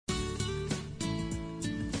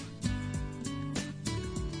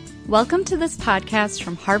Welcome to this podcast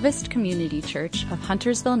from Harvest Community Church of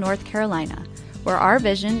Huntersville, North Carolina, where our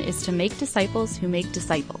vision is to make disciples who make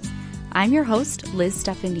disciples. I'm your host, Liz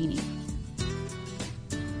Stefanini.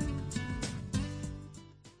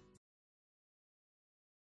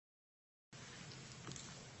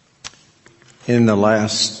 In the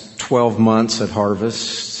last 12 months at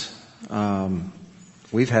Harvest,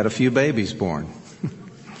 we've had a few babies born.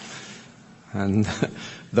 And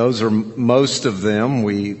those are most of them.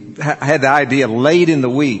 We had the idea late in the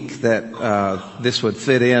week that this would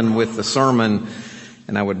fit in with the sermon,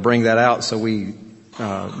 and I would bring that out. So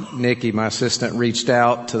Nikki, my assistant, reached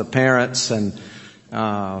out to the parents, and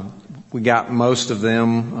we got most of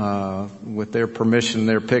them with their permission,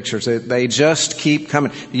 their pictures. They just keep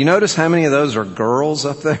coming. Do you notice how many of those are girls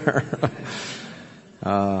up there?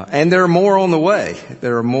 And there are more on the way.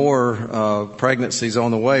 There are more pregnancies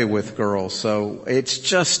on the way with girls. So it's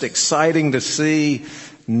just exciting to see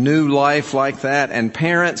new life like that. And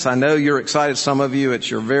parents, I know you're excited. Some of you, it's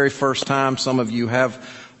your very first time. Some of you have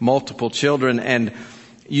multiple children. And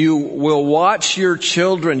you will watch your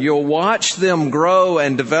children. You'll watch them grow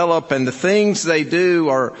and develop. And the things they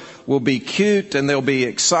do will be cute and they'll be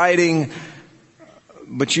exciting.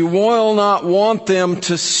 But you will not want them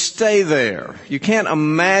to stay there. You can't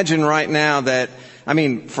imagine right now that,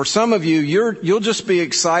 for some of you, you'll just be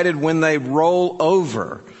excited when they roll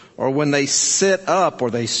over or when they sit up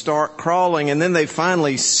or they start crawling and then they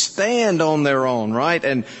finally stand on their own, right?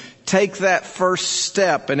 And take that first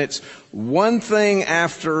step. And it's one thing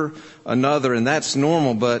after another, and that's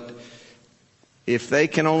normal. But if they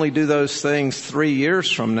can only do those things 3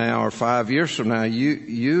 years from now or 5 years from now,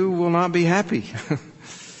 you will not be happy.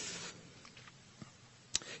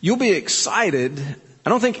 You'll be excited. I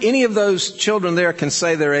don't think any of those children there can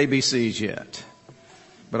say their ABCs yet.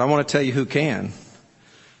 But I want to tell you who can.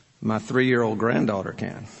 My 3-year-old granddaughter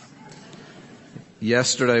can.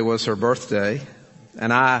 Yesterday was her birthday,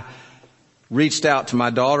 and I reached out to my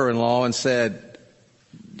daughter-in-law and said,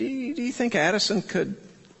 do you think Addison could,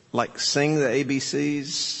 sing the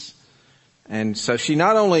ABCs? And so she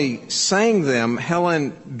not only sang them,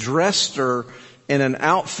 Helen dressed her in an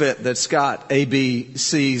outfit that's got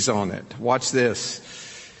ABCs on it. Watch this.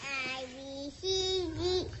 A, B, C,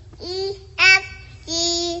 D, E, F,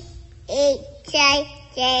 G, H, I,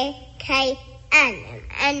 J, K, L, M,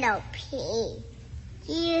 N, O, P,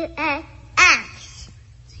 Q, R, S,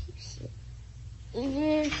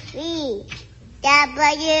 U, V,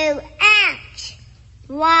 W, X,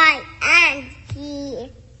 Y, and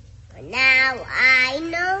Z. Now I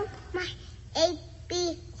know my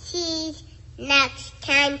ABCs. Next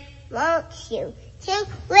time, won't you sing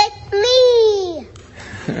with me?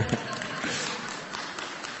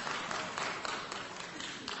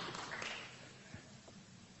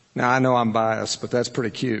 Now, I know I'm biased, but that's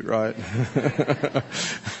pretty cute, right?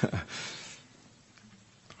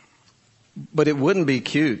 But it wouldn't be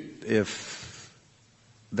cute if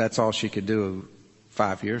that's all she could do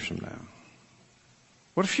 5 years from now.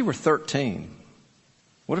 What if she were 13?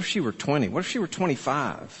 What if she were 20? What if she were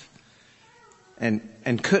 25?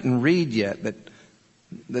 And couldn't read yet,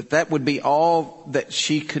 that would be all that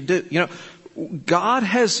she could do. God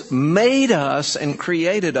has made us and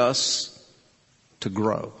created us to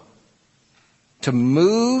grow, to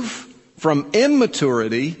move from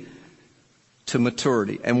immaturity to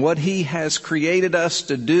maturity. And what He has created us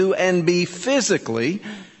to do and be physically,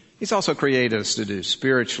 He's also created us to do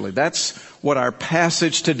spiritually. That's what our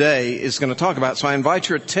passage today is going to talk about. So I invite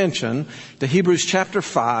your attention to Hebrews chapter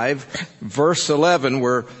 5, verse 11.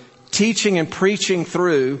 We're teaching and preaching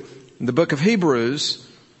through the book of Hebrews.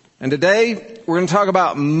 And today we're going to talk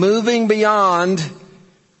about moving beyond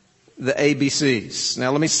the ABCs.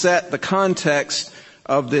 Now let me set the context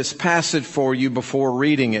of this passage for you before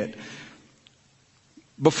reading it.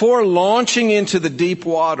 Before launching into the deep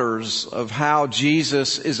waters of how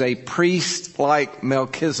Jesus is a priest like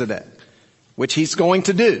Melchizedek, which He's going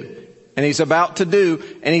to do, and He's about to do,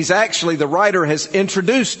 and the writer has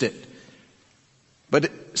introduced it.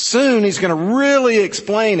 But soon He's going to really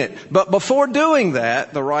explain it. But before doing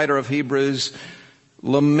that, the writer of Hebrews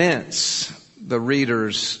laments the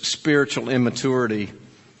reader's spiritual immaturity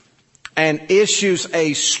and issues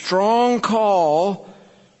a strong call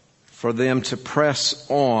for them to press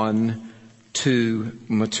on to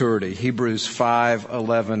maturity. Hebrews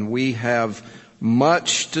 5:11. We have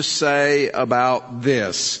much to say about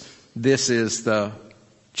this. This is the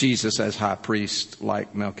Jesus as high priest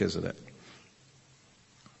like Melchizedek.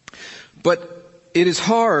 But it is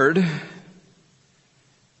hard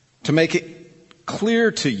to make it clear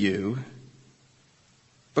to you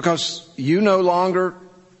because you no longer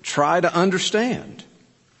try to understand.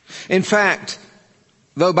 In fact,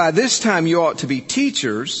 though by this time you ought to be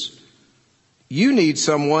teachers, you need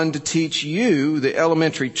someone to teach you the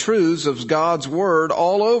elementary truths of God's Word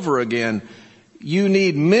all over again. You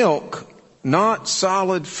need milk, not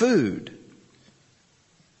solid food.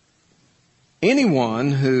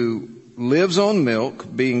 Anyone who lives on milk,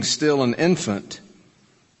 being still an infant,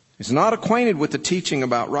 is not acquainted with the teaching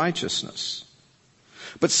about righteousness.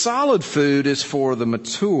 But solid food is for the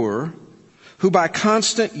mature, who by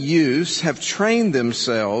constant use have trained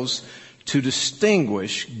themselves to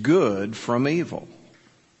distinguish good from evil.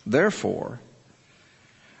 Therefore,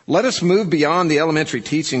 let us move beyond the elementary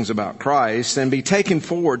teachings about Christ and be taken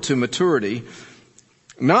forward to maturity,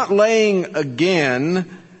 not laying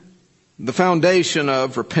again the foundation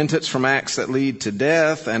of repentance from acts that lead to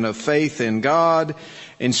death and of faith in God,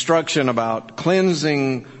 instruction about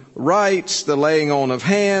cleansing rites, the laying on of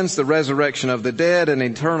hands, the resurrection of the dead, and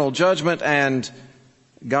eternal judgment, and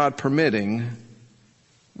God permitting,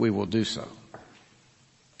 we will do so.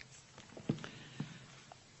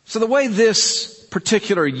 So the way this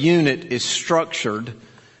particular unit is structured,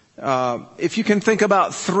 if you can think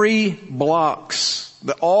about 3 blocks,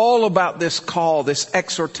 all about this call, this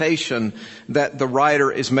exhortation that the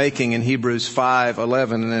writer is making in Hebrews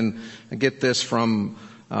 5:11, and then I get this from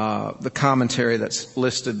the commentary that's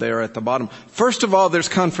listed there at the bottom. First of all, there's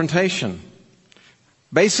confrontation.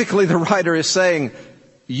 Basically, the writer is saying,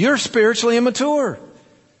 you're spiritually immature.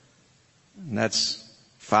 And that's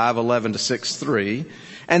 5:11 to 6:3.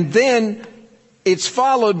 And then it's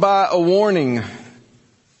followed by a warning.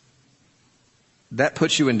 That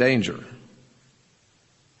puts you in danger.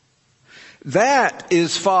 That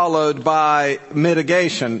is followed by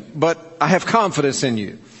mitigation, but I have confidence in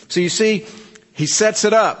you. So you see, he sets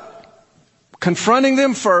it up. Confronting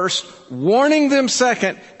them first, warning them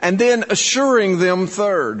second, and then assuring them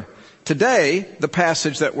third. Today, the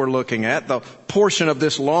passage that we're looking at, the portion of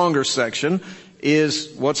this longer section, is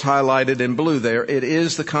what's highlighted in blue there. It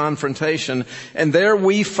is the confrontation. And there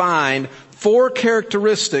we find 4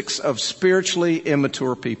 characteristics of spiritually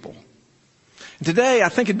immature people. Today, I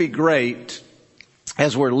think it'd be great,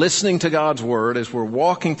 as we're listening to God's Word, as we're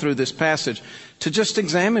walking through this passage, to just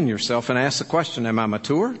examine yourself and ask the question, am I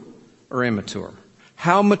mature or immature?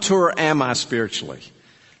 How mature am I spiritually?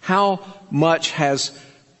 How much have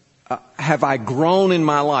I grown in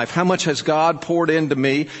my life? How much has God poured into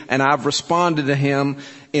me and I've responded to Him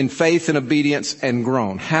in faith and obedience and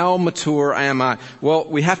grown? How mature am I? Well,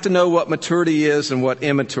 we have to know what maturity is and what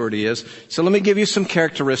immaturity is. So let me give you some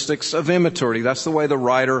characteristics of immaturity. That's the way the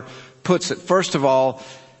writer puts it. First of all,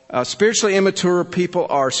 spiritually immature people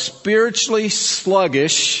are spiritually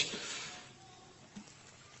sluggish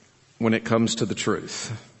when it comes to the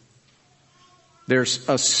truth. There's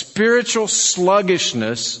a spiritual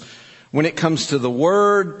sluggishness when it comes to the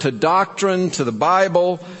Word, to doctrine, to the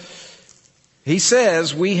Bible. He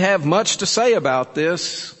says we have much to say about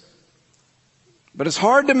this, but it's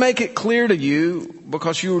hard to make it clear to you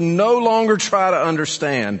because you no longer try to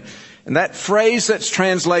understand. And that phrase that's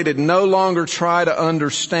translated, no longer try to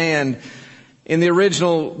understand, in the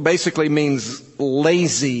original basically means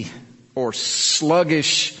lazy or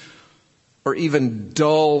sluggish or even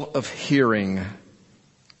dull of hearing.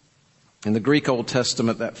 In the Greek Old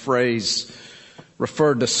Testament, that phrase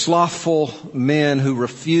referred to slothful men who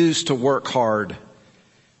refuse to work hard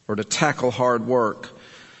or to tackle hard work.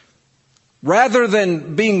 Rather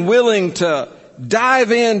than being willing to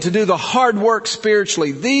dive in to do the hard work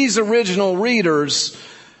spiritually, these original readers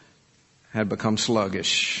had become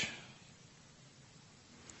sluggish.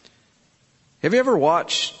 Have you ever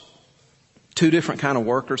watched 2 different kind of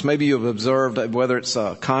workers? Maybe you've observed, whether it's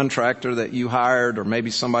a contractor that you hired or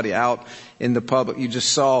maybe somebody out in the public, you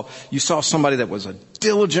saw somebody that was a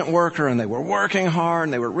diligent worker and they were working hard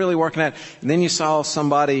and they were really working at it. And then you saw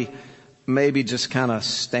somebody maybe just kind of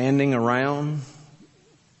standing around.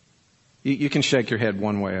 You can shake your head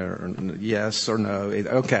one way or yes or no.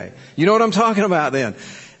 Okay. You know what I'm talking about then.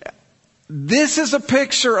 This is a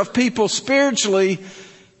picture of people spiritually.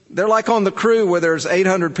 They're like on the crew where there's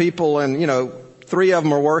 800 people and, 3 of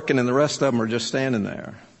them are working and the rest of them are just standing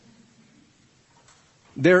there.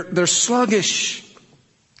 They're sluggish.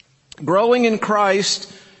 Growing in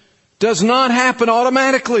Christ does not happen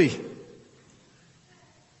automatically.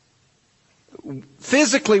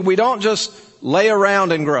 Physically, we don't just lay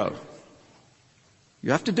around and grow.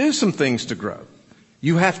 You have to do some things to grow.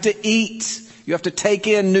 You have to eat. You have to take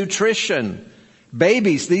in nutrition.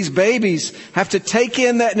 These babies have to take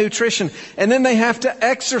in that nutrition, and then they have to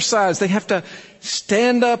exercise. They have to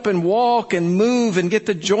stand up and walk and move and get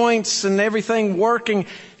the joints and everything working.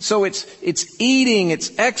 So it's eating,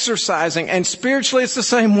 it's exercising, and spiritually it's the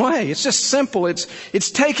same way. It's just simple.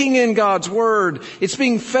 It's taking in God's Word. It's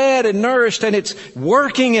being fed and nourished, and it's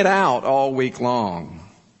working it out all week long.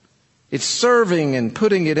 It's serving and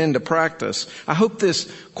putting it into practice. I hope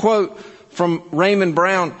this quote from Raymond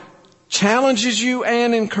Brown challenges you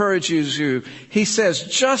and encourages you. He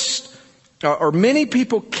says, many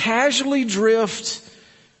people casually drift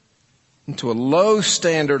into a low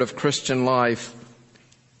standard of Christian life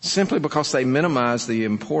simply because they minimize the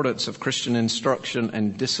importance of Christian instruction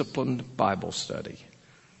and disciplined Bible study.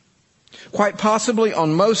 Quite possibly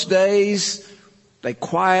on most days, they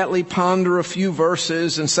quietly ponder a few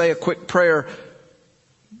verses and say a quick prayer,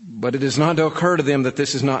 but it is not to occur to them that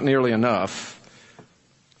this is not nearly enough.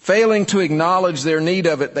 Failing to acknowledge their need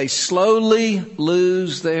of it, they slowly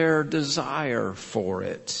lose their desire for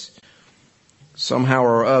it. Somehow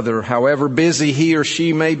or other, however busy he or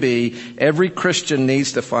she may be, every Christian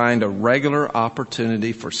needs to find a regular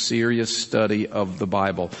opportunity for serious study of the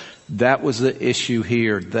Bible. That was the issue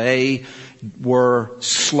here. They were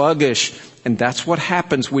sluggish. And that's what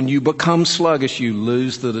happens when you become sluggish. You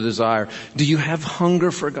lose the desire. Do you have hunger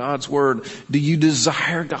for God's Word? Do you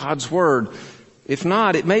desire God's Word? If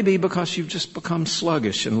not, it may be because you've just become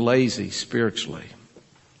sluggish and lazy spiritually.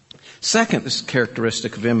 Second, this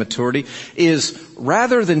characteristic of immaturity is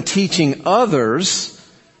rather than teaching others,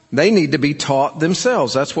 they need to be taught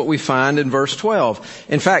themselves. That's what we find in verse 12.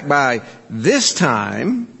 In fact, by this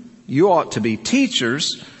time, you ought to be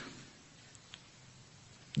teachers.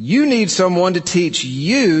 You need someone to teach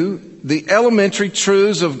you the elementary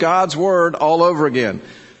truths of God's Word all over again.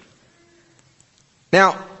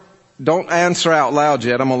 Now, don't answer out loud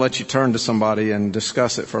yet. I'm going to let you turn to somebody and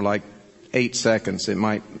discuss it for like 8 seconds. It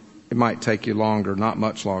might take you longer, not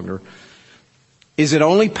much longer. Is it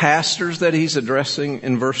only pastors that he's addressing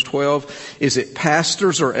in verse 12? Is it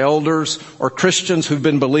pastors or elders or Christians who've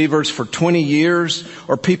been believers for 20 years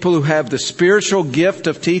or people who have the spiritual gift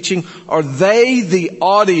of teaching? Are they the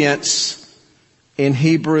audience in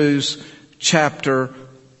Hebrews chapter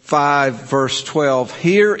 5 verse 12?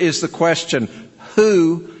 Here is the question.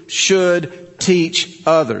 Who should teach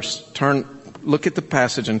others? Look at the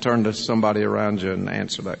passage and turn to somebody around you and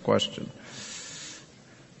answer that question.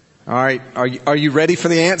 All right. Are you ready for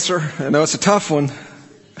the answer? I know it's a tough one.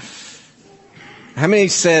 How many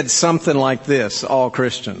said something like this? All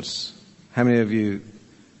Christians. How many of you?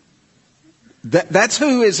 That's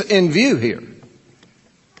who is in view here.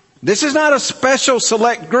 This is not a special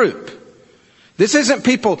select group. This isn't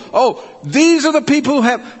people, these are the people who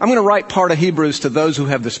have, I'm going to write part of Hebrews to those who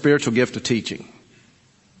have the spiritual gift of teaching.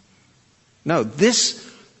 No,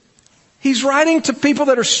 he's writing to people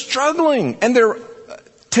that are struggling and they're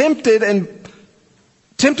tempted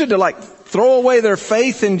to like throw away their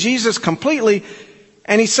faith in Jesus completely.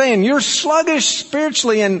 And he's saying, you're sluggish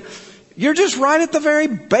spiritually and you're just right at the very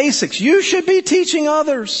basics. You should be teaching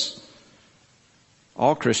others.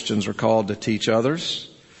 All Christians are called to teach others.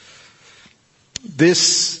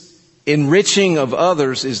 This enriching of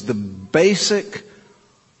others is the basic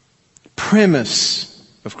premise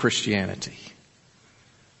of Christianity.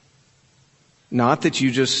 Not that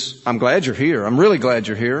I'm glad you're here. I'm really glad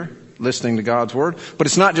you're here listening to God's Word. But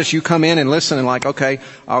it's not just you come in and listen and like, okay,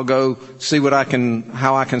 I'll go see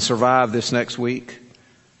how I can survive this next week.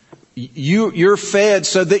 You're fed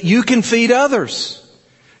so that you can feed others.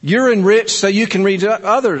 You're enriched so you can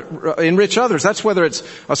enrich others. That's whether it's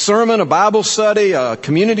a sermon, a Bible study, a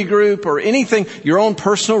community group, or anything, your own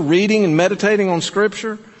personal reading and meditating on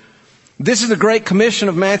Scripture. This is the Great Commission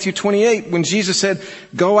of Matthew 28 when Jesus said,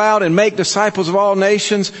 go out and make disciples of all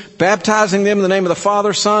nations, baptizing them in the name of the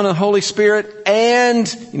Father, Son, and Holy Spirit,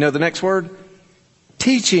 and, you know the next word,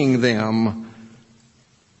 teaching them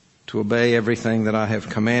to obey everything that I have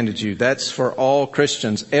commanded you. That's for all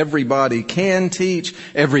Christians. Everybody can teach.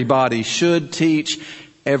 Everybody should teach.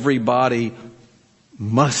 Everybody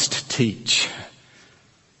must teach.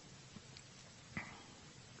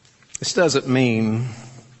 This doesn't mean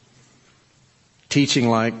teaching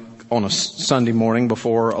like on a Sunday morning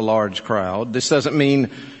before a large crowd. This doesn't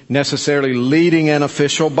mean necessarily leading an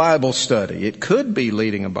official Bible study. It could be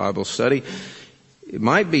leading a Bible study. It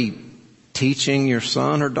might be teaching your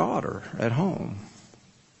son or daughter at home.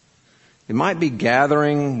 It might be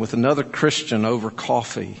gathering with another Christian over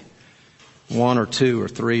coffee, 1 or 2 or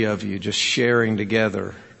 3 of you just sharing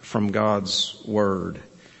together from God's Word.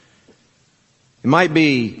 It might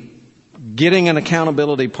be getting an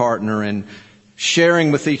accountability partner and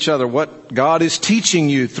sharing with each other what God is teaching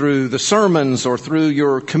you through the sermons or through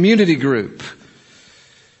your community group.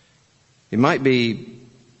 It might be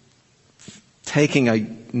taking a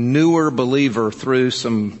newer believer through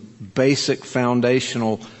some basic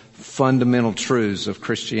foundational fundamental truths of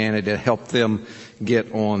Christianity to help them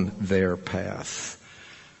get on their path.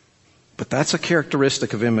 But that's a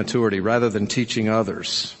characteristic of immaturity. Rather than teaching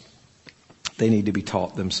others, they need to be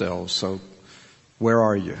taught themselves. So where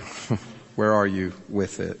are you? Where are you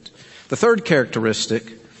with it? The third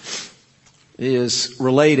characteristic is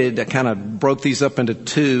related. I kind of broke these up into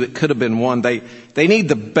two. It could have been one. They need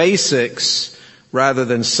the basics rather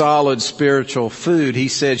than solid spiritual food. He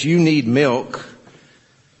says you need milk,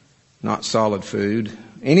 not solid food.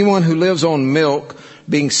 Anyone who lives on milk,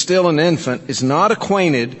 being still an infant, is not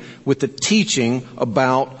acquainted with the teaching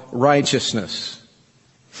about righteousness.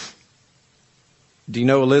 Do you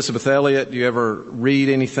know Elizabeth Elliot? Do you ever read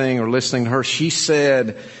anything or listening to her? She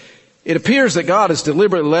said, "It appears that God has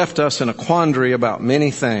deliberately left us in a quandary about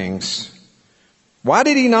many things. Why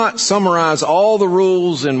did He not summarize all the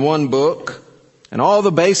rules in one book and all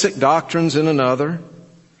the basic doctrines in another?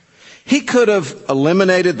 He could have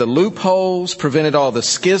eliminated the loopholes, prevented all the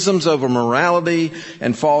schisms over morality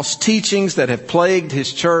and false teachings that have plagued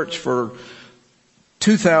His church for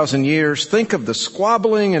 2,000 years. Think of the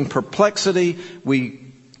squabbling and perplexity we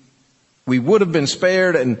would have been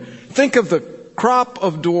spared, and think of the crop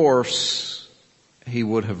of dwarfs He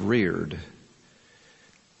would have reared.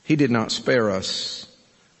 He did not spare us.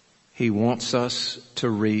 He wants us to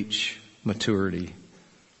reach maturity.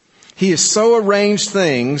 He has so arranged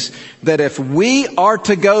things that if we are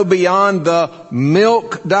to go beyond the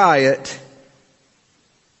milk diet,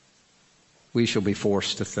 we shall be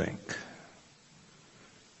forced to think."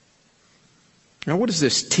 Now, what is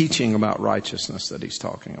this teaching about righteousness that he's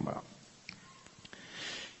talking about?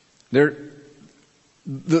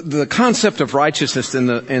 The concept of righteousness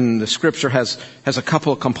in the Scripture has a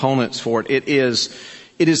couple of components for it. It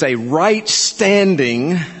is a right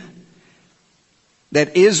standing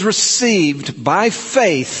that is received by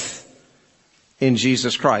faith in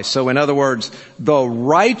Jesus Christ. So in other words, the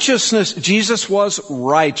righteousness, Jesus was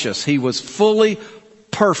righteous. He was fully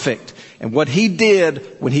perfect. And what He did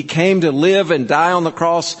when He came to live and die on the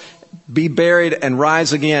cross, be buried and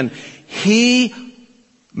rise again, He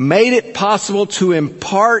made it possible to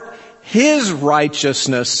impart His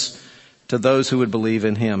righteousness to those who would believe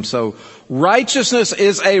in Him. So righteousness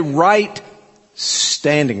is a right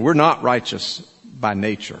standing. We're not righteous by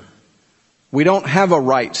nature. We don't have a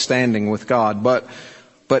right standing with God, but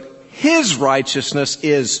His righteousness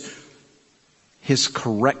is His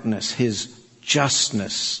correctness, His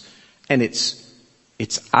justness, and it's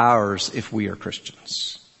ours if we are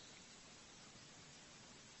Christians.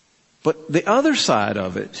 But the other side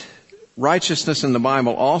of it, righteousness in the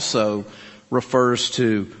Bible also refers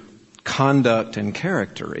to conduct and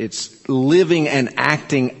character. It's living and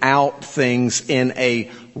acting out things in a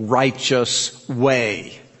righteous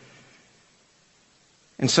way.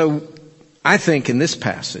 And so I think in this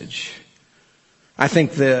passage, I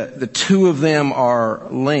think the two of them are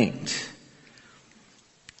linked.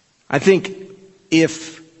 I think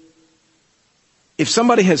if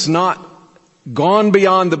somebody has not gone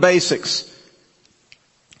beyond the basics,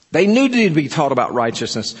 they need to be taught about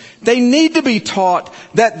righteousness. They need to be taught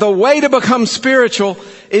that the way to become spiritual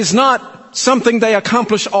is not something they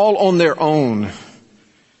accomplish all on their own.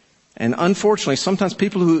 And unfortunately, sometimes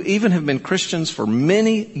people who even have been Christians for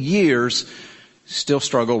many years still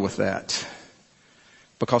struggle with that.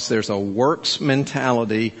 Because there's a works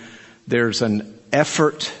mentality, there's an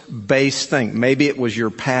effort-based thing. Maybe it was your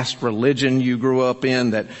past religion you grew up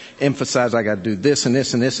in that emphasized I got to do this and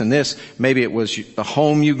this and this and this. Maybe it was the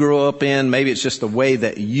home you grew up in. Maybe it's just the way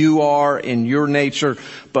that you are in your nature.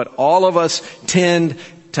 But all of us tend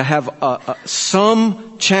to have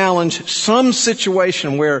some challenge, some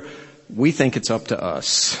situation where we think it's up to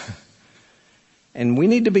us. And we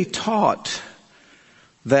need to be taught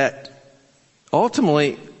that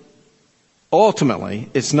ultimately,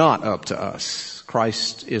 it's not up to us.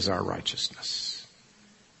 Christ is our righteousness.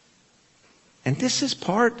 And this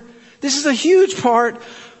is a huge part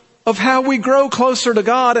of how we grow closer to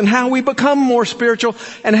God and how we become more spiritual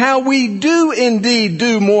and how we do indeed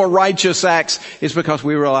do more righteous acts, is because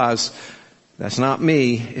we realize that's not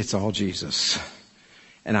me, it's all Jesus.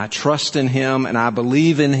 And I trust in Him and I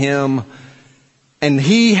believe in Him, and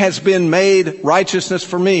He has been made righteousness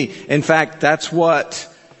for me. In fact, that's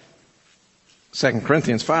what 2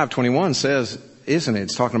 Corinthians 5:21 says, isn't it?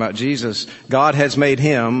 It's talking about Jesus. God has made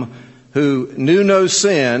Him who knew no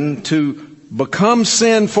sin to become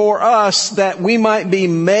sin for us, that we might be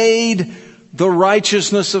made the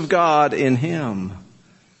righteousness of God in Him.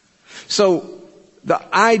 So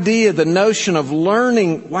the idea, the notion of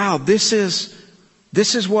learning, wow, this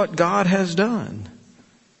is what God has done.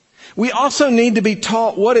 We also need to be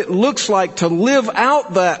taught what it looks like to live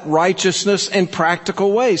out that righteousness in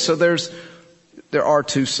practical ways. So there are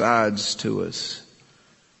two sides to us.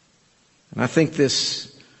 And I think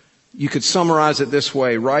you could summarize it this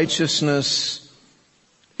way. Righteousness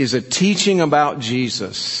is a teaching about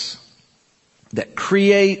Jesus that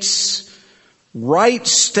creates right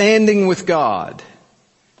standing with God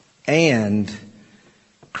and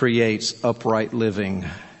creates upright living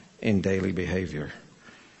in daily behavior.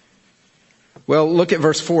 Well, look at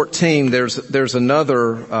verse 14. There's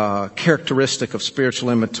another characteristic of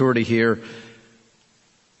spiritual immaturity here,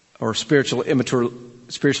 or spiritually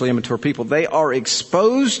immature people. They are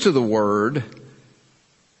exposed to the Word,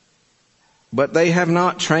 but they have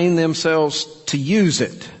not trained themselves to use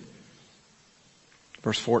it.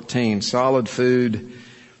 Verse 14, solid food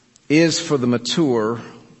is for the mature,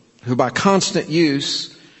 who by constant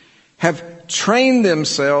use have trained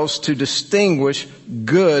themselves to distinguish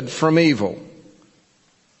good from evil.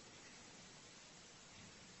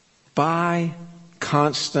 By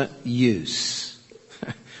constant use.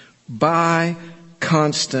 By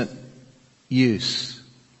constant use.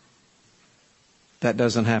 That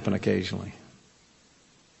doesn't happen occasionally.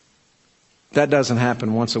 That doesn't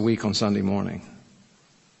happen once a week on Sunday morning.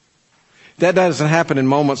 That doesn't happen in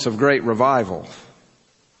moments of great revival.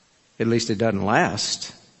 At least it doesn't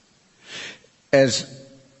last. As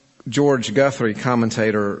George Guthrie,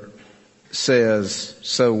 commentator, says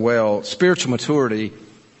so well, spiritual maturity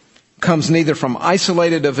comes neither from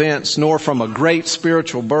isolated events nor from a great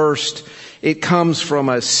spiritual burst. It comes from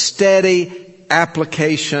a steady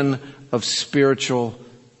application of spiritual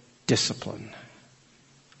discipline.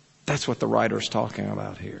 That's what the writer's talking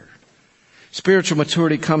about here. Spiritual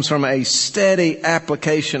maturity comes from a steady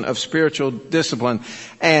application of spiritual discipline.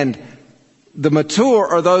 And the mature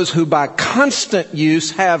are those who by constant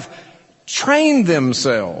use have trained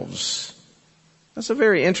themselves. That's a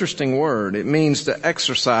very interesting word. It means to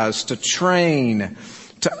exercise, to train,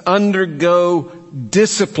 to undergo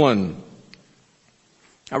discipline.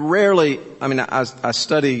 I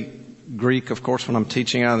study Greek, of course, when I'm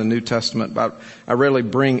teaching out of the New Testament, but I rarely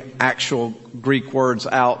bring actual Greek words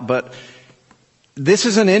out. But this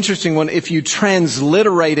is an interesting one. If you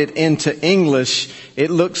transliterate it into English,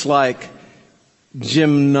 it looks like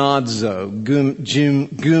gymnazo,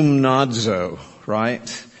 gymnazo,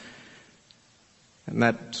 right? And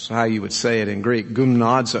that's how you would say it in Greek,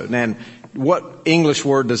 gymnazo. And what English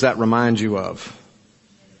word does that remind you of?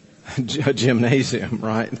 A gymnasium,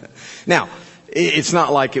 right? Now, it's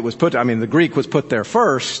not like it was the Greek was put there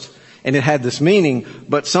first, and it had this meaning,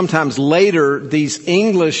 but sometimes later, these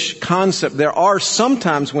English concepts, there are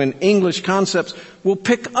sometimes when English concepts will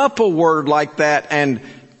pick up a word like that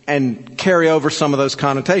and carry over some of those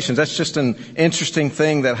connotations. That's just an interesting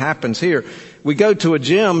thing that happens here. We go to a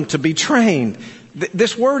gym to be trained.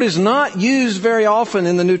 This word is not used very often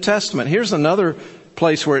in the New Testament. Here's another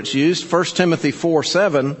place where it's used. 1 Timothy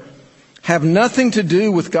 4:7. Have nothing to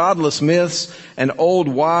do with godless myths and old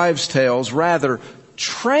wives' tales. Rather,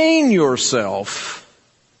 train yourself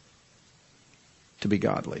to be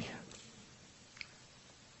godly.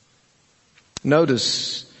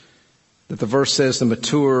 Notice that the verse says the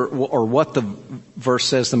mature, or what the verse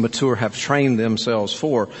says the mature have trained themselves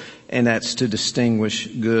for, and that's to distinguish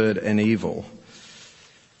good and evil.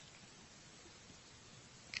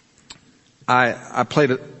 I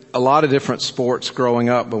played a lot of different sports growing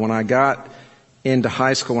up, but when I got into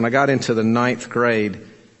high school, when I got into the 9th grade,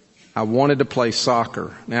 I wanted to play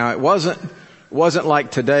soccer. Now, it wasn't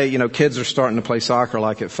like today, kids are starting to play soccer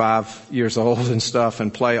like at 5 years old and stuff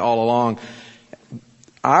and play all along.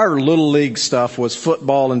 Our little league stuff was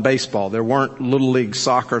football and baseball. There weren't little league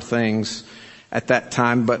soccer things at that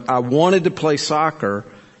time, but I wanted to play soccer.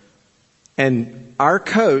 And our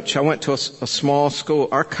coach, I went to a small school,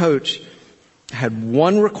 our coach had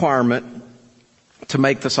one requirement to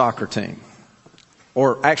make the soccer team.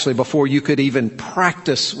 Or actually before you could even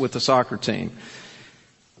practice with the soccer team.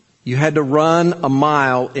 You had to run a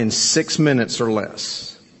mile in 6 minutes or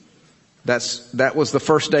less. That was the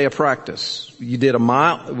first day of practice. You did a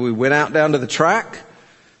mile. We went out down to the track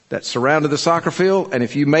that surrounded the soccer field, and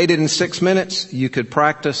if you made it in 6 minutes, you could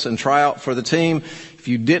practice and try out for the team. If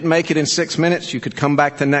you didn't make it in 6 minutes, you could come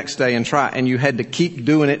back the next day and try, and you had to keep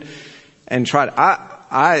doing it and try to.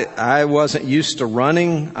 I wasn't used to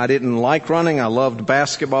running. I didn't like running. I loved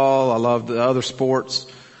basketball. I loved the other sports.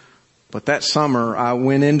 But that summer, I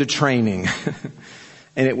went into training,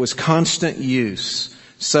 and it was constant use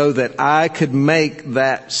so that I could make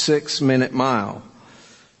that 6-minute mile.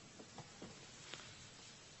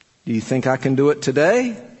 Do you think I can do it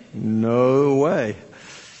today? No way.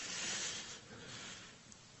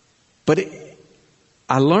 But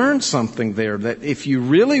I learned something there, that if you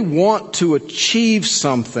really want to achieve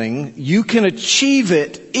something, you can achieve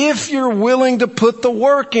it if you're willing to put the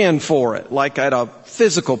work in for it, like at a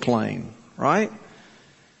physical plane, right?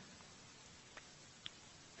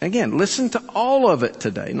 Again, listen to all of it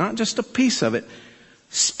today, not just a piece of it.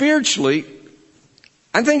 Spiritually,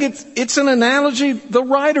 I think it's an analogy the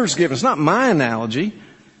writer's given. It's not my analogy.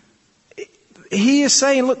 He is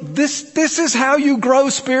saying, look, this is how you grow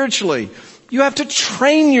spiritually. You have to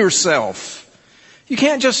train yourself. You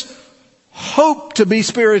can't just hope to be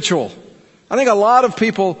spiritual. I think a lot of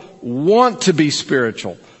people want to be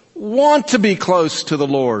spiritual, want to be close to the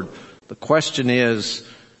Lord. The question is,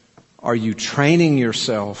 are you training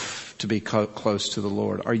yourself to be close to the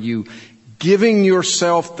Lord? Are you giving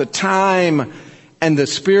yourself the time and the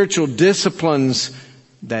spiritual disciplines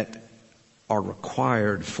that are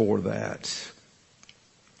required for that?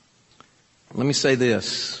 Let me say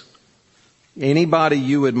this. Anybody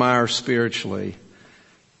you admire spiritually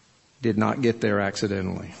did not get there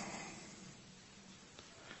accidentally.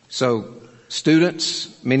 So,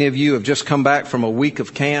 students, many of you have just come back from a week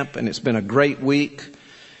of camp, and it's been a great week.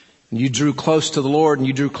 You drew close to the Lord and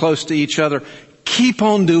you drew close to each other. Keep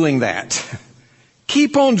on doing that.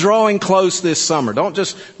 Keep on drawing close this summer. Don't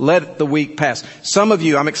just let the week pass. Some of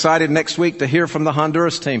you, I'm excited next week to hear from the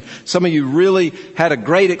Honduras team. Some of you really had a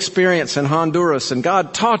great experience in Honduras and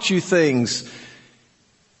God taught you things.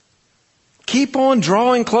 Keep on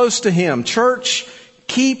drawing close to Him. Church,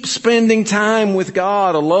 keep spending time with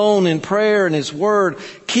God alone in prayer and His Word.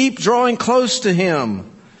 Keep drawing close to Him.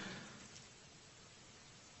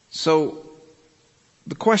 So,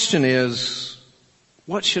 the question is,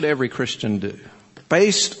 what should every Christian do?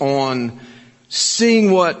 Based on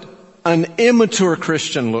seeing what an immature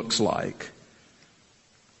Christian looks like,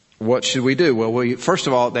 what should we do? Well, first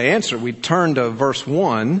of all, the answer, we turn to verse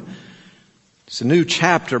 1. It's a new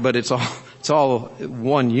chapter, but it's all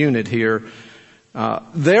one unit here.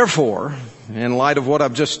 Therefore, in light of what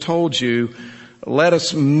I've just told you, let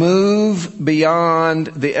us move beyond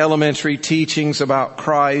the elementary teachings about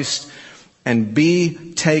Christ and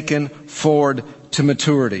be taken forward to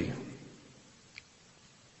maturity.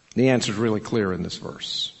 The answer is really clear in this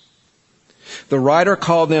verse. The writer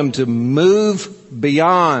called them to move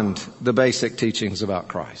beyond the basic teachings about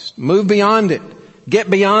Christ. Move beyond it. Get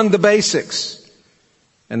beyond the basics.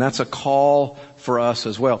 And that's a call for us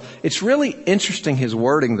as well. It's really interesting, his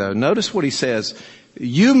wording though. Notice what he says.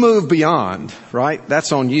 You move beyond, right?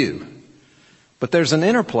 That's on you. But there's an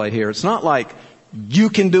interplay here. It's not like you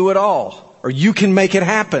can do it all or you can make it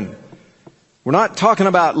happen. We're not talking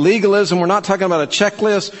about legalism. We're not talking about a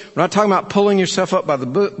checklist. We're not talking about pulling yourself up by the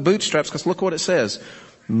bootstraps, because look what it says.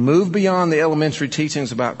 Move beyond the elementary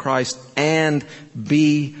teachings about Christ and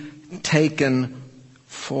be taken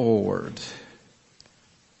forward.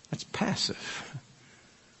 That's passive.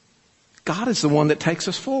 God is the one that takes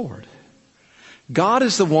us forward. God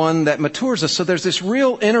is the one that matures us. So there's this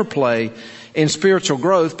real interplay in spiritual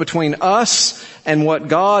growth between us and what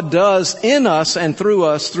God does in us and through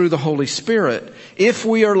us through the Holy Spirit. If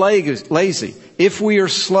we are lazy, if we are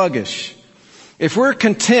sluggish, if we're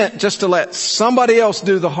content just to let somebody else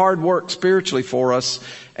do the hard work spiritually for us,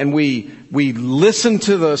 and we listen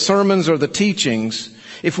to the sermons or the teachings,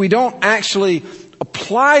 if we don't actually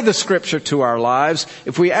apply the Scripture to our lives,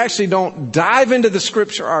 if we actually don't dive into the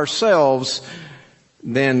Scripture ourselves,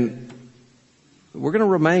 then we're going to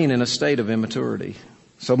remain in a state of immaturity.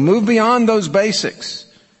 So move beyond those basics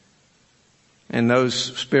and those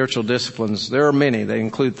spiritual disciplines. There are many. They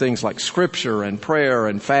include things like Scripture and prayer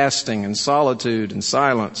and fasting and solitude and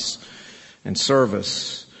silence and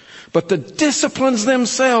service. But the disciplines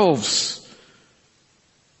themselves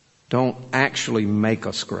don't actually make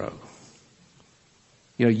us grow.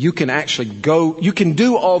 You know, you can actually you can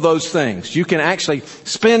do all those things. You can actually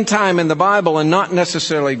spend time in the Bible and not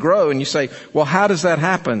necessarily grow. And you say, well, how does that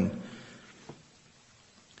happen?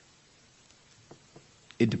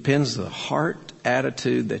 It depends on the heart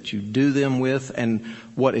attitude that you do them with. And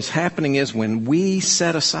what is happening is when we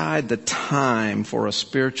set aside the time for a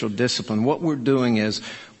spiritual discipline, what we're doing is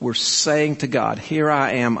we're saying to God, here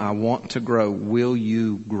I am, I want to grow. Will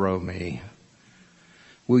you grow me?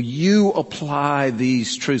 Will you apply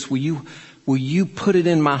these truths? Will you put it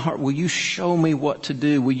in my heart? Will you show me what to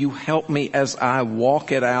do? Will you help me as I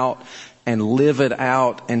walk it out and live it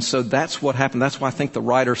out? And so that's what happened. That's why I think the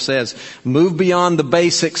writer says, move beyond the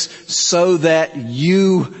basics so that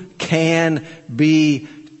you can be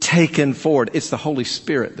taken forward. It's the Holy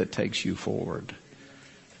Spirit that takes you forward.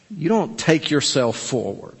 You don't take yourself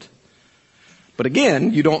forward. But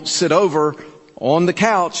again, you don't sit over on the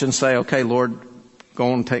couch and say, okay, Lord,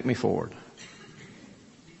 go on, take me forward.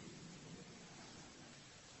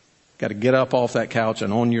 Got to get up off that couch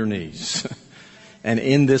and on your knees and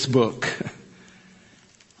in this book.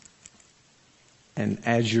 And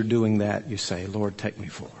as you're doing that, you say, Lord, take me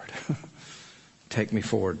forward. Take me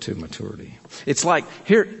forward to maturity. It's like,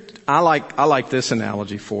 here, I like this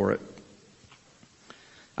analogy for it.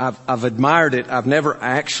 I've admired it. I've never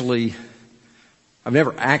actually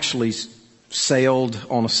sailed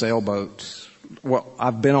on a sailboat. Well,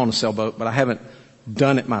 I've been on a sailboat, but I haven't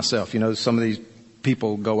done it myself. You know, some of these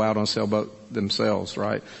people go out on a sailboat themselves,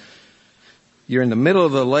 right? You're in the middle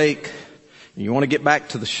of the lake, and you want to get back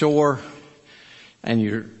to the shore, and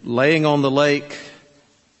you're laying on the lake,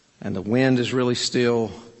 and the wind is really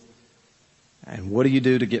still. And what do you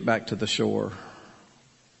do to get back to the shore?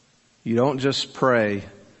 You don't just pray,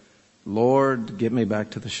 Lord, get me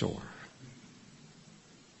back to the shore.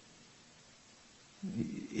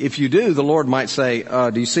 If you do, the Lord might say,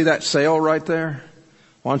 do you see that sail right there?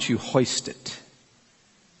 Why don't you hoist it?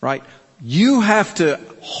 Right? You have to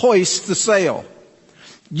hoist the sail.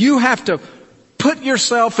 You have to put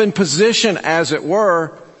yourself in position, as it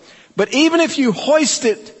were. But even if you hoist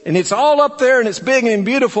it and it's all up there and it's big and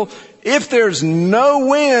beautiful, if there's no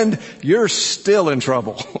wind, you're still in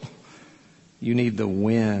trouble. You need the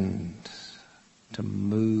wind to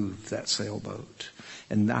move that sailboat.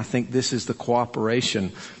 And I think this is the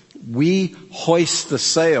cooperation. We hoist the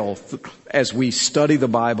sail as we study the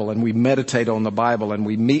Bible and we meditate on the Bible and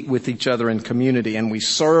we meet with each other in community and we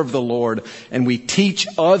serve the Lord and we teach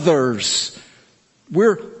others.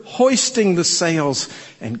 We're hoisting the sails,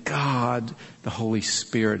 and God, the Holy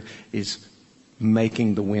Spirit, is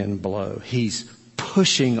making the wind blow. He's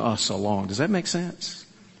pushing us along. Does that make sense?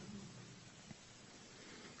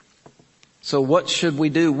 So what should we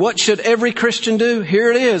do? What should every Christian do? Here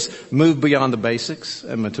it is. Move beyond the basics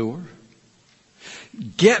and mature.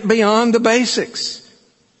 Get beyond the basics.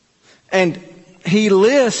 And he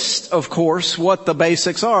lists, of course, what the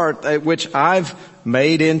basics are, which I've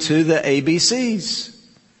made into the ABCs.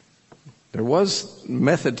 There was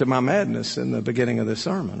method to my madness in the beginning of this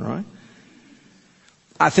sermon, right?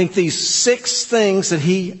 I think these 6 things that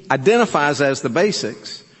he identifies as the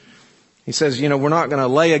basics, he says, we're not going to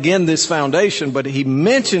lay again this foundation, but he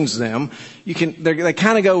mentions them. They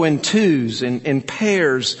kind of go in twos, in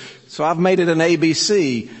pairs. So I've made it an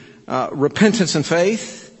ABC. Repentance and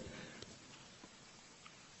faith.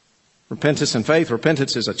 Repentance and faith.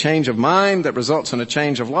 Repentance is a change of mind that results in a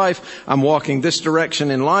change of life. I'm walking this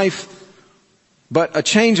direction in life. But a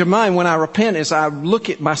change of mind when I repent is I look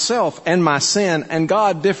at myself and my sin and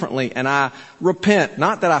God differently, and I repent.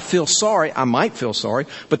 Not that I feel sorry. I might feel sorry.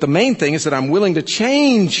 But the main thing is that I'm willing to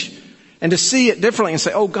change and to see it differently and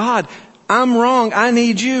say, oh God, I'm wrong. I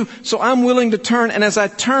need you. So I'm willing to turn. And as I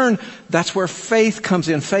turn, that's where faith comes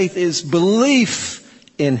in. Faith is belief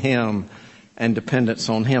in Him and dependence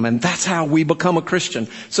on Him. And that's how we become a Christian.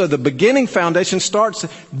 So the beginning foundation starts,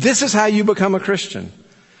 this is how you become a Christian.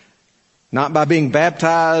 Not by being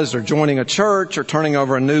baptized or joining a church or turning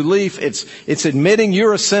over a new leaf. It's admitting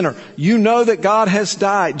you're a sinner. You know that God has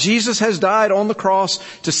died. Jesus has died on the cross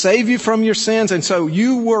to save you from your sins. And so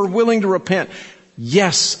you were willing to repent.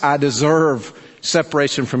 Yes, I deserve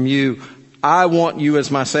separation from you. I want you as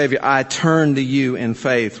my Savior. I turn to you in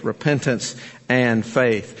faith, repentance and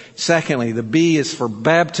faith. Secondly, the B is for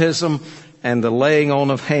baptism and the laying on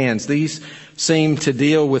of hands. These seem to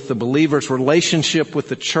deal with the believer's relationship with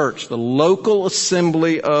the church, the local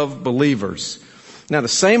assembly of believers. Now, the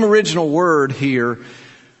same original word here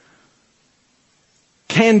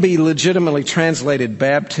can be legitimately translated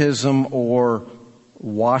baptism or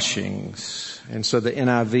washings. And so the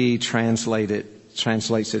NIV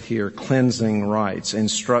translates it here, cleansing rites,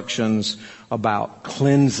 instructions about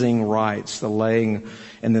cleansing rites, the laying,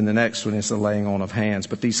 and then the next one is the laying on of hands.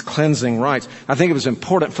 But these cleansing rites, I think it was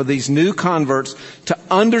important for these new converts to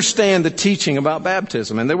understand the teaching about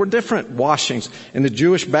baptism. And there were different washings. In the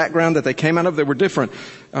Jewish background that they came out of, there were different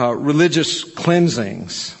religious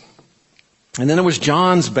cleansings. And then there was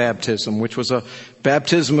John's baptism, which was a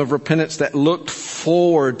baptism of repentance that looked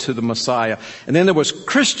forward to the Messiah. And then there was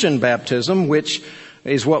Christian baptism, which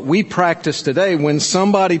is what we practice today. When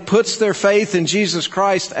somebody puts their faith in Jesus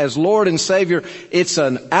Christ as Lord and Savior, it's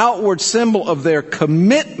an outward symbol of their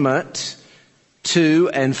commitment to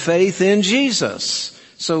and faith in Jesus.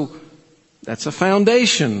 So that's a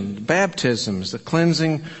foundation. Baptism is the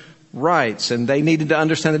cleansing rites, and they needed to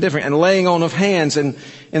understand the difference. And laying on of hands, and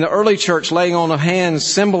in the early church, laying on of hands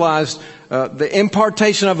symbolized the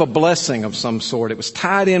impartation of a blessing of some sort. It was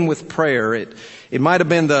tied in with prayer. It might have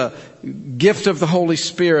been the gift of the Holy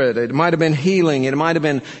Spirit. It might have been healing. It might have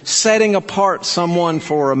been setting apart someone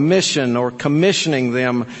for a mission or commissioning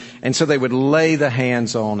them. And so they would lay the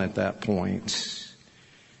hands on at that point.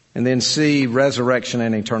 And then C, resurrection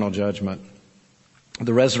and eternal judgment.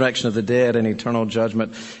 The resurrection of the dead and eternal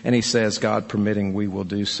judgment. And he says, God permitting, we will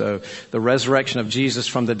do so. The resurrection of Jesus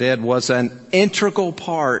from the dead was an integral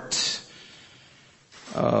part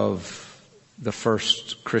of the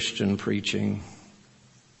first Christian preaching.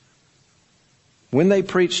 When they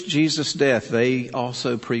preached Jesus' death, they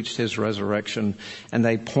also preached his resurrection, and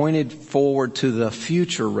they pointed forward to the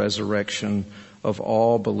future resurrection of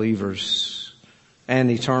all believers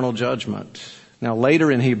and eternal judgment. Now,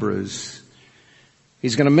 later in Hebrews,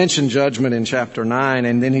 he's going to mention judgment in chapter 9,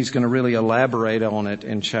 and then he's going to really elaborate on it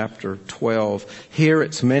in chapter 12. Here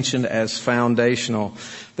it's mentioned as foundational,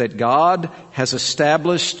 that God has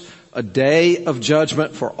established a day of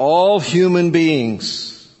judgment for all human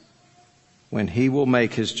beings when he will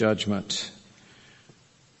make his judgment.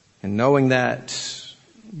 And knowing that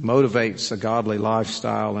motivates a godly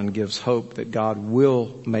lifestyle and gives hope that God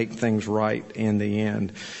will make things right in the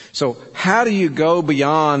end. So how do you go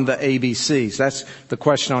beyond the ABCs? That's the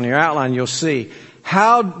question on your outline. You'll see.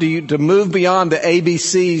 How do you to move beyond the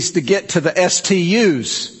ABCs to get to the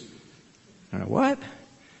STUs? What?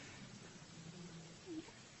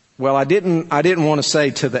 Well, I didn't want to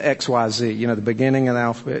say to the XYZ, the beginning of the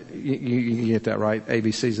alphabet. You get that right.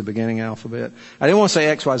 ABC is the beginning alphabet. I didn't want to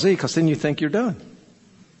say XYZ because then you think you're done.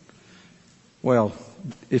 Well,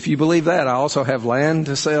 if you believe that, I also have land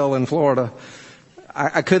to sell in Florida.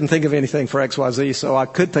 I couldn't think of anything for XYZ, so I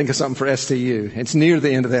could think of something for STU. It's near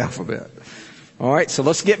the end of the alphabet. All right, so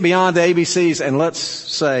let's get beyond the ABCs, and let's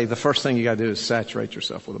say the first thing you got to do is saturate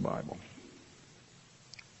yourself with the Bible.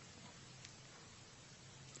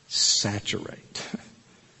 Saturate.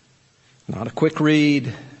 Not a quick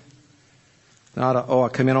read. Not I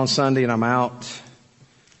come in on Sunday and I'm out.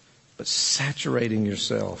 But saturating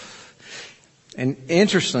yourself. And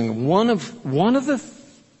interesting, one of the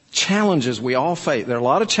challenges we all face, there are a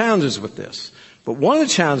lot of challenges with this, but one of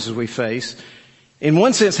the challenges we face, in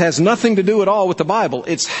one sense, has nothing to do at all with the Bible.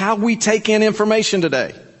 It's how we take in information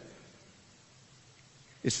today.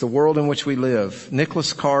 It's the world in which we live.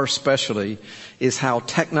 Nicholas Carr's specialty is how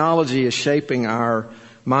technology is shaping our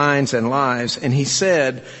minds and lives. And he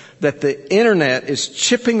said that the internet is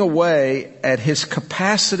chipping away at his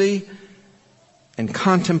capacity and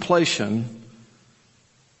contemplation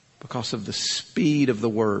because of the speed of the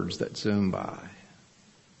words that zoom by.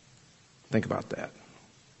 Think about that.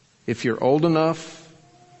 If you're old enough,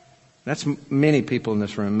 that's many people in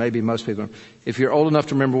this room, maybe most people. If you're old enough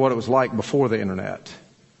to remember what it was like before the internet,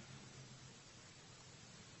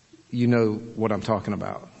 you know what I'm talking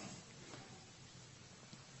about.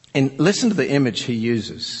 And listen to the image he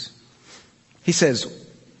uses. He says,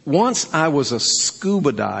 once I was a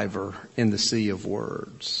scuba diver in the sea of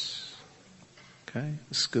words. Okay?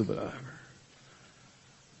 A scuba diver.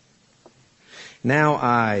 Now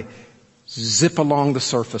I zip along the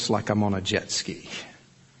surface like I'm on a jet ski.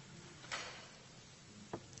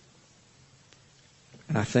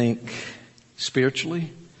 And I think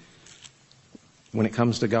spiritually, when it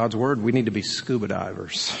comes to God's Word, we need to be scuba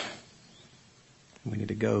divers. We need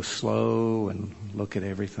to go slow and look at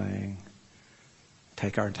everything.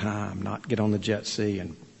 Take our time, not get on the jet ski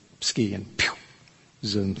and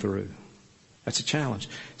zoom through. That's a challenge.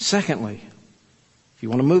 Secondly, if you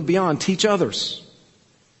want to move beyond, teach others.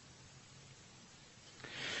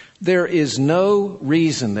 There is no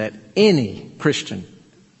reason that any Christian,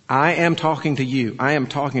 I am talking to you, I am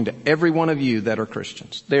talking to every one of you that are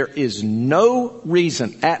Christians. There is no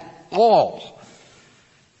reason at all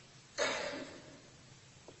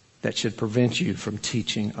that should prevent you from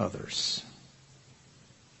teaching others.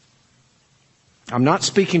 I'm not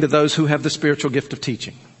speaking to those who have the spiritual gift of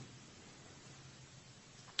teaching.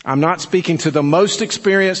 I'm not speaking to the most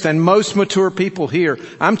experienced and most mature people here.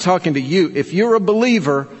 I'm talking to you. If you're a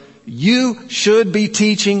believer, you should be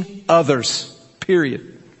teaching others. Period.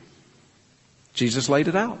 Jesus laid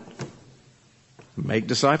it out. Make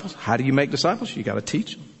disciples. How do you make disciples? You got to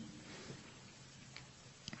teach them.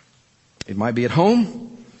 It might be at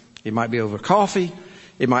home. It might be over coffee.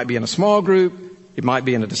 It might be in a small group. It might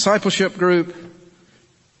be in a discipleship group.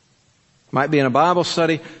 It might be in a Bible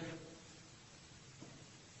study.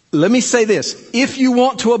 Let me say this. If you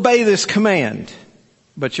want to obey this command,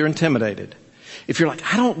 but you're intimidated, if you're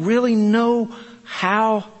like, I don't really know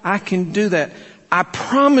how I can do that, I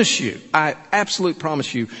promise you, I absolutely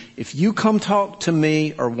promise you, if you come talk to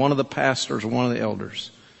me or one of the pastors or one of the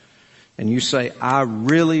elders, and you say, I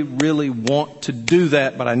really, really want to do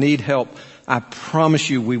that, but I need help, I promise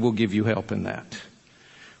you we will give you help in that.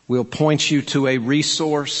 We'll point you to a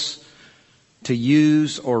resource to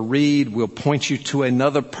use or read. We'll point you to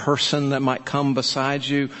another person that might come beside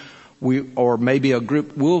you. Or maybe a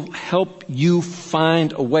group. We'll help you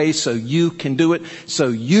find a way so you can do it, so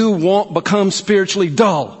you won't become spiritually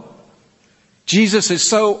dull. Jesus is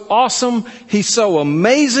so awesome. He's so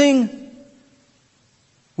amazing.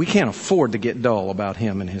 We can't afford to get dull about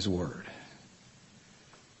Him and His Word.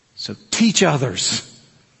 So teach others.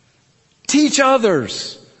 Teach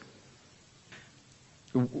others.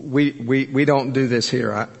 We don't do this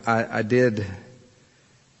here. I did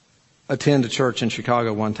attend a church in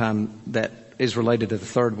Chicago one time that is related to the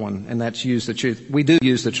third one, and that's use the truth. We do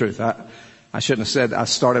use the truth. I shouldn't have said I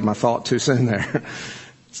started my thought too soon there.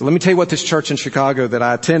 So let me tell you what this church in Chicago that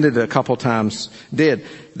I attended a couple times did.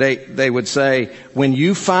 They would say, when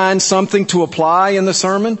you find something to apply in the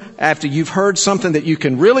sermon, after you've heard something that you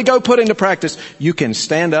can really go put into practice, you can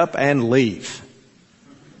stand up and leave.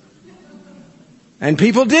 And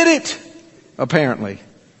people did it, apparently.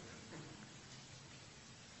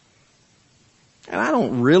 And I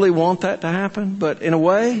don't really want that to happen, but in a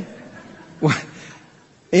way,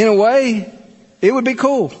 it would be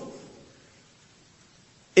cool.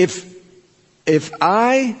 If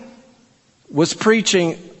I was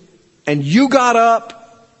preaching and you got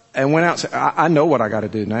up and went out and said, I know what I got to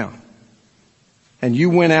do now. And you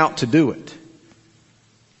went out to do it.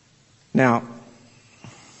 Now,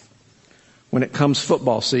 when it comes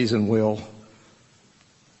football season, Will,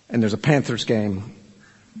 and there's a Panthers game,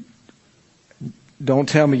 don't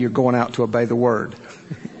tell me you're going out to obey the word.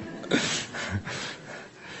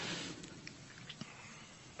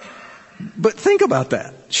 But think about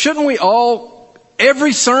that. Shouldn't we all,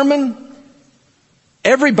 every sermon,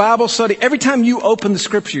 every Bible study, every time you open the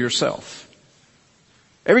scripture yourself,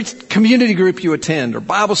 every community group you attend or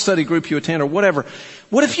Bible study group you attend or whatever,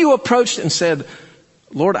 what if you approached and said,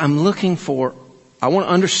 Lord, I want to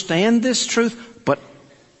understand this truth, but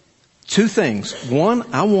two things.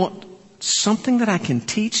 One, I want something that I can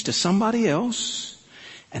teach to somebody else,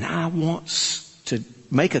 and I want to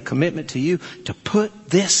make a commitment to you to put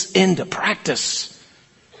this into practice.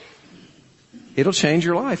 It'll change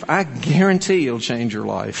your life. I guarantee it'll change your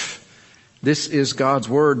life. This is God's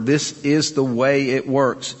Word. This is the way it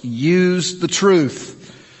works. Use the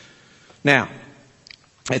truth. Now,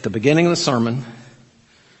 at the beginning of the sermon,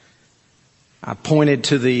 I pointed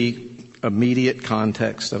to the immediate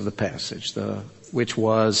context of the passage, which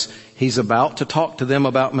was he's about to talk to them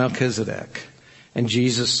about Melchizedek. And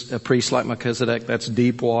Jesus, a priest like Melchizedek, that's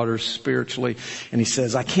deep waters spiritually. And he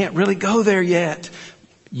says, I can't really go there yet.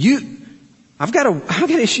 I've got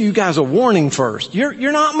to issue you guys a warning first.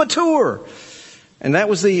 You're not mature. And that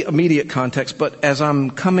was the immediate context. But as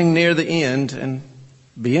I'm coming near the end, and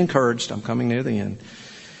be encouraged, I'm coming near the end,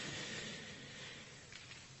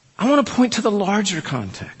 I want to point to the larger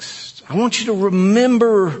context. I want you to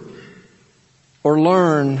remember or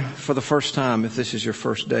learn for the first time, if this is your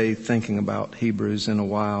first day thinking about Hebrews in a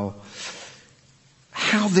while,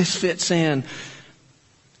 how this fits in.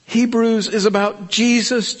 Hebrews is about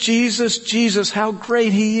Jesus, Jesus, Jesus, how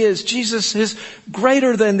great He is. Jesus is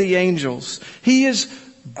greater than the angels. He is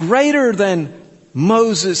greater than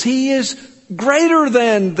Moses. He is greater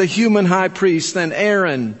than the human high priest, than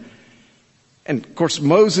Aaron. And of course,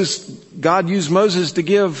 God used Moses to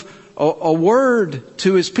give a word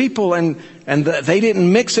to His people, and they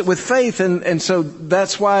didn't mix it with faith, and so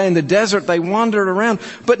that's why in the desert they wandered around.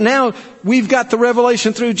 But now we've got the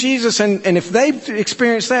revelation through Jesus, and if they've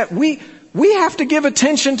experienced that, we have to give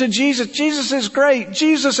attention to Jesus. Jesus is great.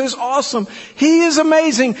 Jesus is awesome. He is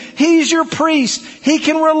amazing. He's your priest. He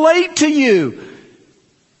can relate to you.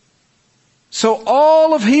 So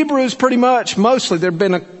all of Hebrews mostly, there have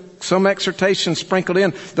been some exhortation sprinkled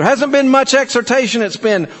in. There hasn't been much exhortation. It's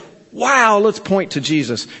been, wow, let's point to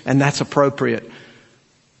Jesus. And that's appropriate.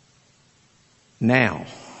 Now,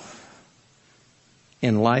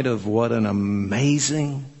 in light of what an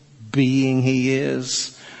amazing being He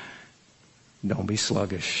is, don't be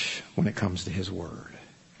sluggish when it comes to His Word.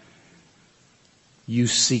 You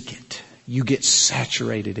seek it. You get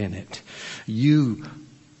saturated in it. You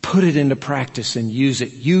put it into practice and use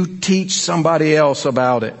it. You teach somebody else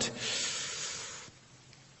about it.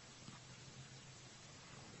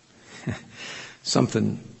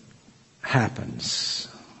 Something happens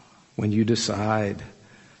when you decide,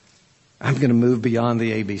 I'm going to move beyond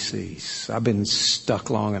the ABCs. I've been stuck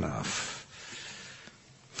long enough.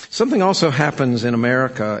 Something also happens in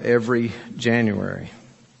America every January.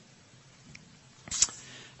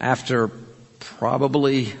 After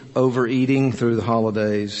probably overeating through the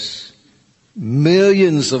holidays,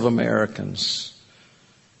 millions of Americans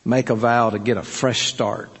make a vow to get a fresh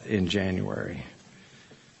start in January.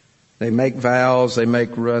 They make vows, they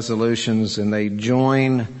make resolutions, and they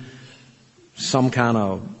join some kind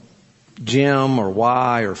of gym or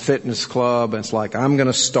Y or fitness club. And it's like, I'm going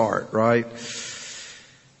to start, right?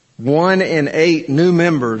 1 in 8 new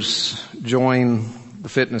members join the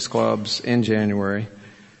fitness clubs in January.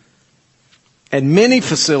 And many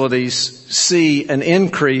facilities see an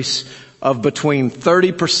increase of between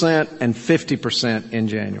 30% and 50% in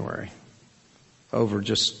January over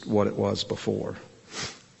just what it was before.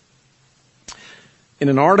 In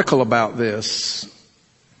an article about this,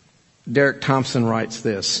 Derek Thompson writes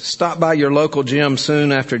this: stop by your local gym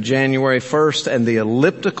soon after January 1st and the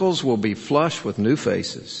ellipticals will be flush with new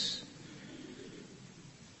faces.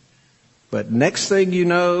 But next thing you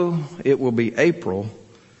know, it will be April.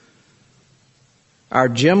 Our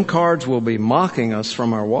gym cards will be mocking us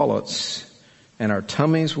from our wallets, and our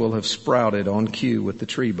tummies will have sprouted on cue with the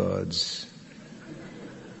tree buds.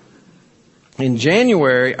 In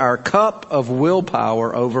January, our cup of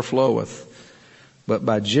willpower overfloweth. But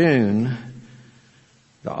by June,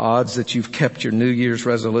 the odds that you've kept your New Year's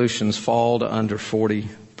resolutions fall to under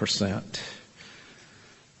 40%.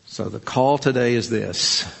 So the call today is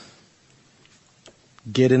this: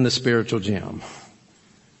 get in the spiritual gym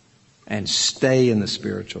and stay in the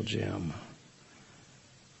spiritual gym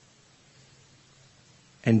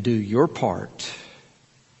and do your part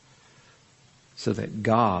so that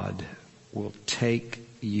God will take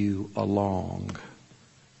you along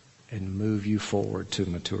and move you forward to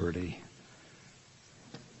maturity.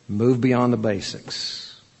 Move beyond the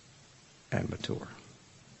basics and mature.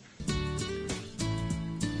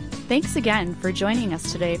 Thanks again for joining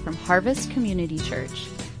us today from Harvest Community Church.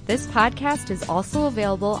 This podcast is also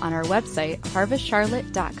available on our website,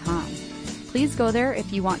 harvestcharlotte.com. Please go there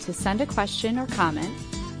if you want to send a question or comment,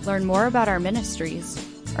 learn more about our ministries,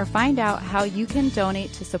 or find out how you can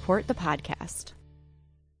donate to support the podcast.